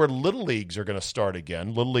did see where Little Leagues are going to start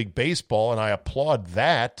again, Little League Baseball, and I applaud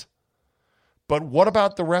that. But what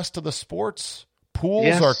about the rest of the sports?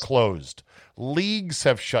 Pools are closed. Leagues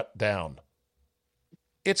have shut down.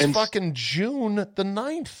 It's fucking June the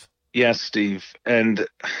 9th. Yes, Steve. And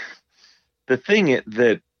the thing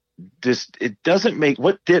that it doesn't make,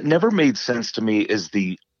 never made sense to me is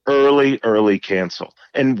the early cancel.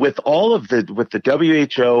 And with all of with the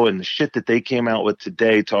WHO and the shit that they came out with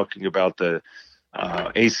today, talking about the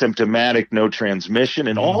asymptomatic, no transmission,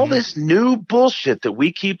 and all this new bullshit that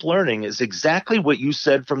we keep learning is exactly what you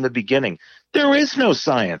said from the beginning. There is no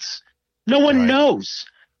science. No one knows.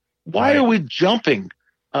 Why are we jumping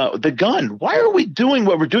the gun? Why are we doing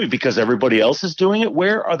what we're doing? Because everybody else is doing it?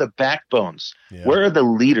 Where are the backbones? Yeah. Where are the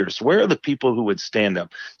leaders? Where are the people who would stand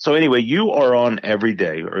up? So anyway, you are on every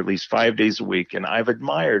day, or at least 5 days a week, and I've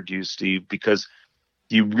admired you, Steve, because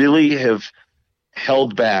you really have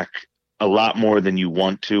held back a lot more than you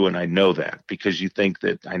want to, and I know that because you think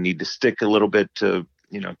that I need to stick a little bit to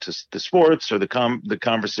the sports or the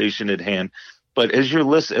conversation at hand. But as you're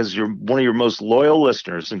one of your most loyal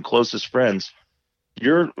listeners and closest friends,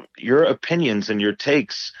 your opinions and your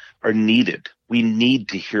takes are needed. We need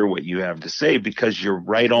to hear what you have to say because you're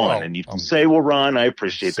right on. Well, and you can say, "Well, Ron, I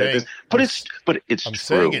appreciate that," but it's I'm true.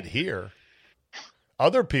 Saying it here.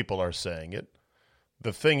 Other people are saying it.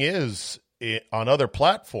 The thing is, on other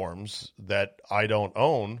platforms that I don't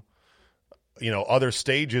own, other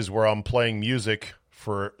stages where I'm playing music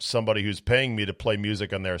for somebody who's paying me to play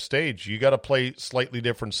music on their stage, you got to play slightly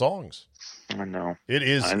different songs. I know. It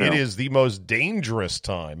is the most dangerous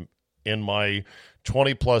time in my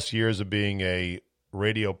 20 plus years of being a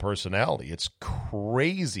radio personality. It's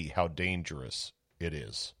crazy how dangerous it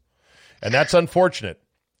is. And that's unfortunate.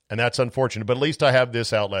 But at least I have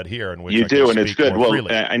this outlet here in which You I can do, and speak it's good. more Well,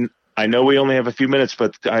 freely. I know we only have a few minutes,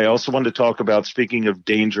 but I also wanted to talk about, speaking of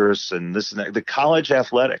dangerous and this and that, the college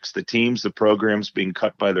athletics, the teams, the programs being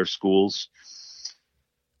cut by their schools.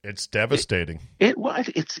 It's devastating.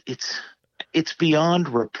 It's beyond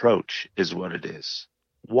reproach is what it is.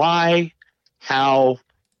 Why? How?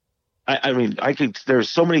 I mean, there's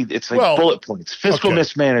so many, it's like bullet points, fiscal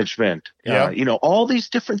mismanagement, all these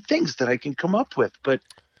different things that I can come up with, but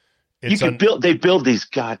they build these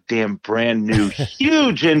goddamn brand new,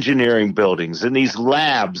 huge engineering buildings and these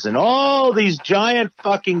labs and all these giant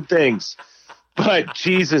fucking things. But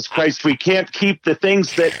Jesus Christ, we can't keep the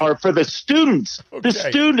things that are for the students, the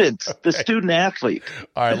student athlete.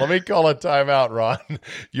 All right, let me call a timeout, Ron.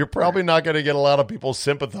 You're probably not going to get a lot of people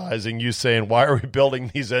sympathizing, you saying, why are we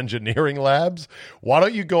building these engineering labs? Why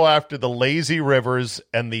don't you go after the lazy rivers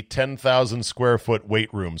and the 10,000 square foot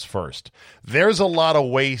weight rooms first? There's a lot of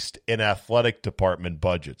waste in athletic department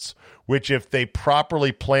budgets, which if they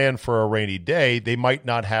properly plan for a rainy day, they might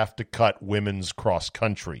not have to cut women's cross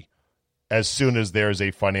country as soon as there's a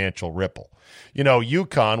financial ripple.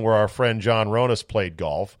 UConn, where our friend John Ronas played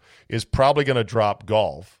golf, is probably going to drop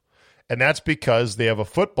golf, and that's because they have a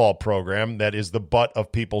football program that is the butt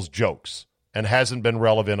of people's jokes and hasn't been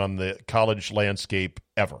relevant on the college landscape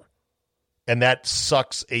ever. And that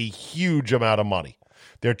sucks a huge amount of money.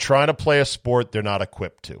 They're trying to play a sport they're not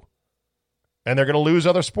equipped to. And they're going to lose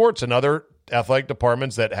other sports, and other athletic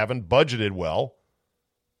departments that haven't budgeted well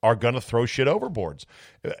are going to throw shit overboards.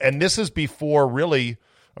 And this is before really,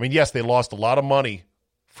 yes, they lost a lot of money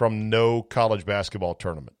from no college basketball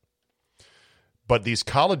tournament. But these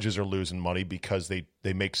colleges are losing money because they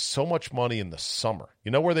make so much money in the summer. You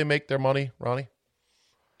know where they make their money, Ronnie?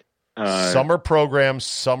 Summer programs,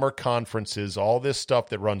 summer conferences, all this stuff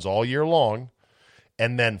that runs all year long.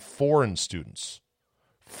 And then foreign students.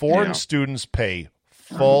 Foreign students pay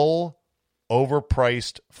full,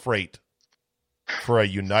 overpriced freight for a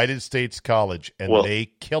United States college, and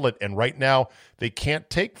they kill it. And right now, they can't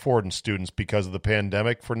take foreign students because of the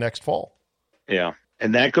pandemic for next fall. Yeah,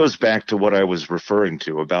 and that goes back to what I was referring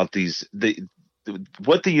to about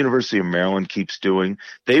what the University of Maryland keeps doing.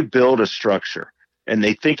 They build a structure, and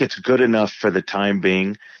they think it's good enough for the time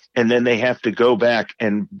being, and then they have to go back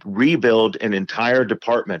and rebuild an entire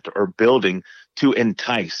department or building to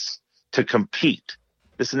entice, to compete,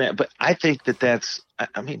 this and that. But I think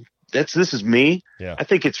this is me. Yeah. I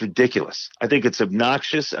think it's ridiculous. I think it's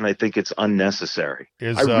obnoxious, and I think it's unnecessary.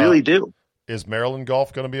 I really do. Is Maryland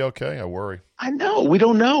golf going to be okay? I worry. I know. We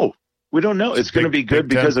don't know. It's going to be good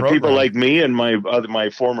because of people like me and my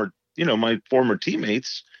former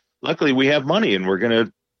teammates. Luckily, we have money, and we're going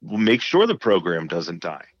to make sure the program doesn't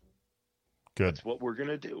die. Good. That's what we're going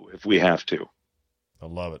to do if we have to. I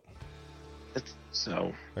love it.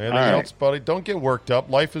 Anything else, buddy? Don't get worked up.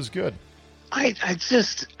 Life is good.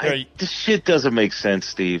 This shit doesn't make sense,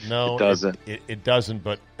 Steve. No, it doesn't. It doesn't,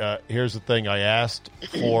 but here's the thing. I asked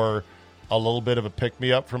for a little bit of a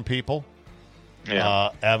pick-me-up from people. Yeah.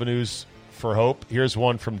 Avenues for hope. Here's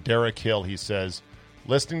one from Derek Hill. He says,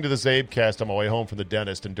 listening to the CzabeCast on my way home from the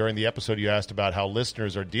dentist, and during the episode you asked about how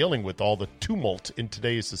listeners are dealing with all the tumult in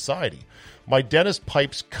today's society. My dentist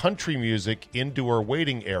pipes country music into her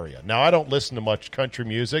waiting area. Now, I don't listen to much country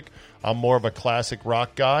music. I'm more of a classic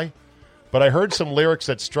rock guy. But I heard some lyrics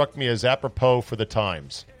that struck me as apropos for the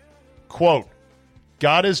times. Quote,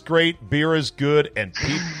 God is great, beer is good, and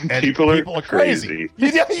people are crazy.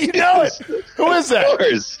 You know it. Who is that? Of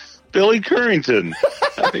course. Billy Currington.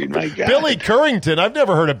 I mean, my God. Billy Currington. I've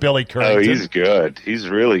never heard of Billy Currington. Oh, he's good. He's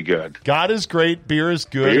really good. God is great, beer is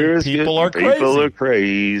good, and people are crazy. People are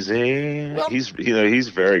crazy. Well, he's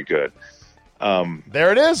very good.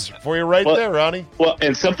 There it is for you there, Ronnie. Well,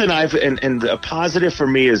 and something and a positive for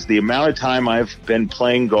me is the amount of time I've been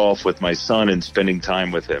playing golf with my son and spending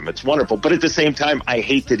time with him. It's wonderful. But at the same time, I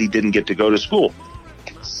hate that he didn't get to go to school.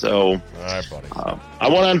 So all right, buddy. I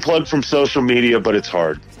want to unplug from social media, but it's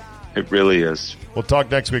hard. It really is. We'll talk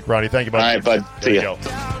next week, Ronnie. Thank you, buddy. All right, bud. See you.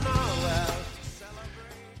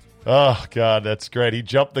 Oh, God, that's great. He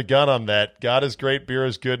jumped the gun on that. God is great, beer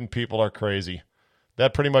is good, and people are crazy.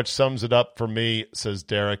 That pretty much sums it up for me, says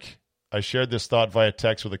Derek. I shared this thought via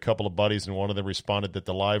text with a couple of buddies, and one of them responded that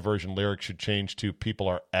the live version lyrics should change to people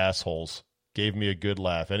are assholes. Gave me a good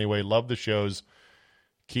laugh. Anyway, love the shows.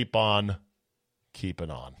 Keep on keeping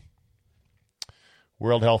on.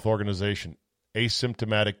 World Health Organization.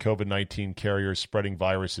 Asymptomatic COVID-19 carriers spreading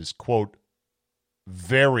viruses, quote,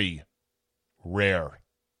 very rare.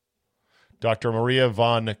 Dr. Maria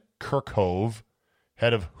von Kerkhove,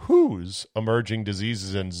 head of WHO's Emerging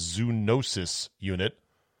Diseases and Zoonosis Unit,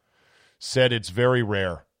 said it's very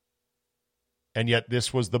rare. And yet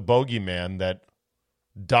this was the bogeyman that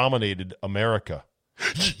dominated America.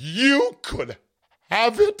 You could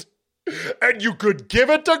have it, and you could give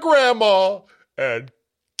it to Grandma and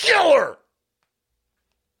kill her.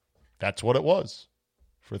 That's what it was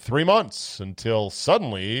for 3 months until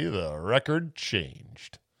suddenly the record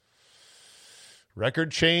changed.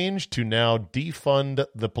 Record changed to now defund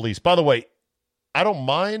the police. By the way, I don't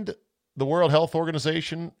mind the World Health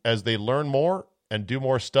Organization as they learn more and do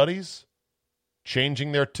more studies,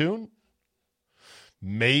 changing their tune.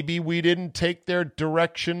 Maybe we didn't take their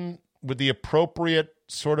direction with the appropriate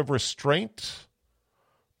sort of restraint.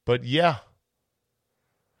 But yeah,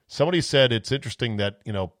 somebody said it's interesting that,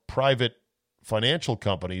 private financial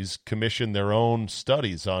companies commission their own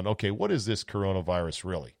studies on, okay, what is this coronavirus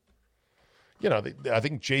really? I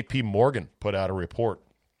think J.P. Morgan put out a report.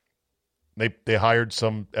 They hired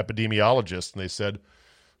some epidemiologists, and they said,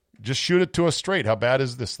 just shoot it to us straight. How bad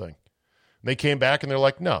is this thing? And they came back, and they're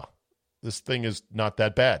like, no, this thing is not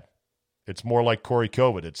that bad. It's more like Corey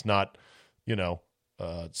COVID. It's not,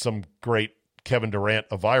 some great Kevin Durant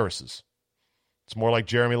of viruses. It's more like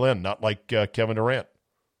Jeremy Lin, not like Kevin Durant.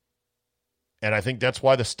 And I think that's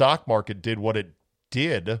why the stock market did what it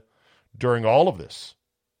did during all of this.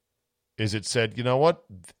 Is it said, you know what,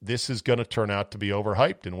 this is going to turn out to be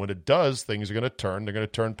overhyped. And when it does, things are going to turn. They're going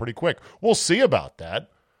to turn pretty quick. We'll see about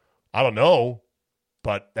that. I don't know,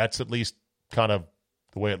 but that's at least kind of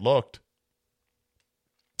the way it looked.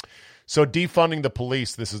 So defunding the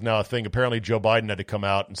police, this is now a thing. Apparently Joe Biden had to come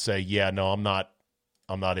out and say, yeah, no, I'm not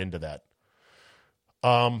into that.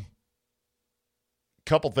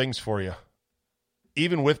 Couple things for you.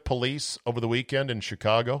 Even with police over the weekend in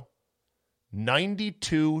Chicago,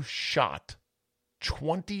 92 shot,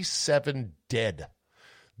 27 dead.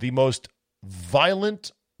 The most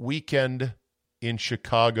violent weekend in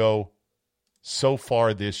Chicago so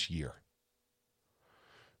far this year.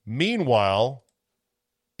 Meanwhile,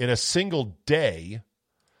 in a single day,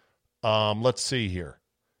 let's see here.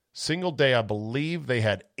 Single day, I believe they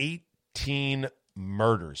had 18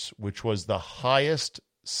 murders, which was the highest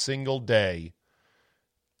single day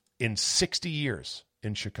in 60 years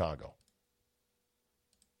in Chicago.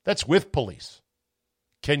 That's with police.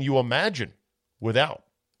 Can you imagine without?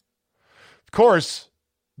 Of course,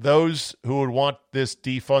 those who would want this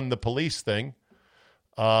defund the police thing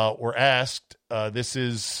were asked. This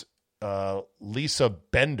is Lisa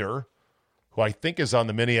Bender, who I think is on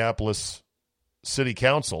the Minneapolis City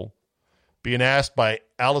Council, being asked by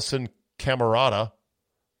Allison Camerata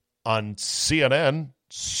on CNN.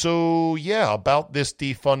 So, yeah, about this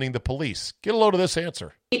defunding the police. Get a load of this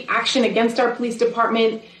answer. Action against our police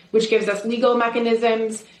department, which gives us legal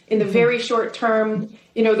mechanisms in the very short term.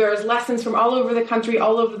 There's lessons from all over the country,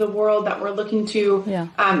 all over the world that we're looking to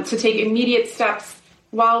take immediate steps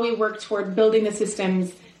while we work toward building the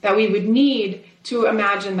systems that we would need to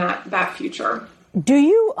imagine that future. Do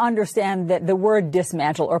you understand that the word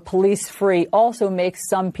dismantle or police-free also makes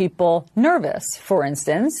some people nervous? For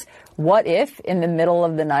instance, what if in the middle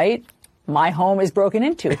of the night my home is broken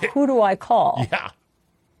into? Who do I call? Yeah.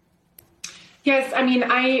 Yes,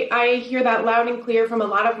 I hear that loud and clear from a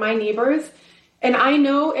lot of my neighbors. And I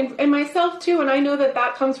know, and myself too, and I know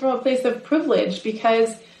that comes from a place of privilege,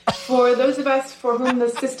 because for those of us for whom the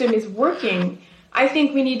system is working, I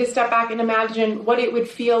think we need to step back and imagine what it would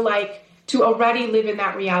feel like to already live in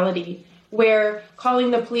that reality where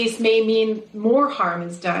calling the police may mean more harm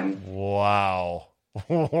is done. Wow.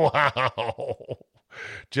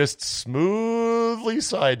 Just smoothly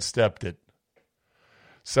sidestepped it.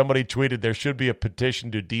 Somebody tweeted there should be a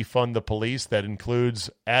petition to defund the police that includes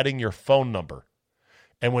adding your phone number.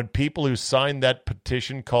 And when people who sign that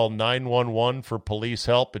petition call 911 for police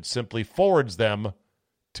help, it simply forwards them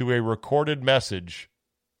to a recorded message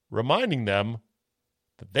reminding them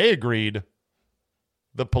that they agreed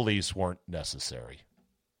the police weren't necessary.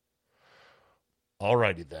 All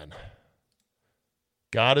righty then.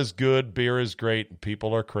 God is good, beer is great, and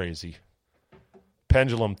people are crazy.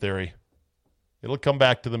 Pendulum theory. It'll come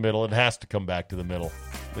back to the middle. It has to come back to the middle.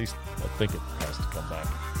 At least I think it has to come back.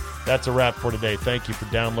 That's a wrap for today. Thank you for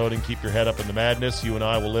downloading. Keep your head up in the madness. You and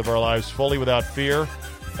I will live our lives fully without fear,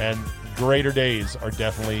 and greater days are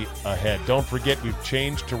definitely ahead. Don't forget, we've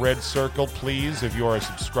changed to Red Circle. Please, if you are a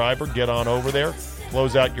subscriber, get on over there.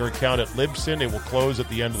 Close out your account at Libsyn. It will close at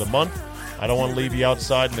the end of the month. I don't want to leave you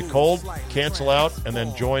outside in the cold. Cancel out and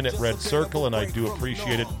then join at Red Circle, and I do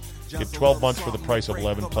appreciate it Get 12 months for the price of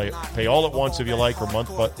 11. Pay all at once if you like, or month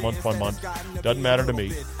by month. Doesn't matter to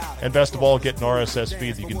me. And best of all, get an RSS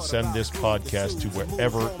feed that you can send this podcast to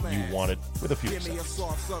wherever you want it with a few seconds.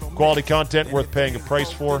 Quality content worth paying a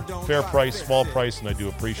price for. Fair price, small price, and I do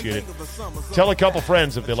appreciate it. Tell a couple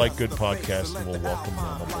friends if they like good podcasts, and we'll welcome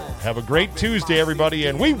them aboard. Have a great Tuesday, everybody,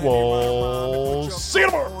 and we will see you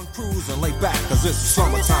tomorrow. Cruise and lay back 'cause it's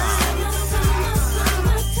summertime.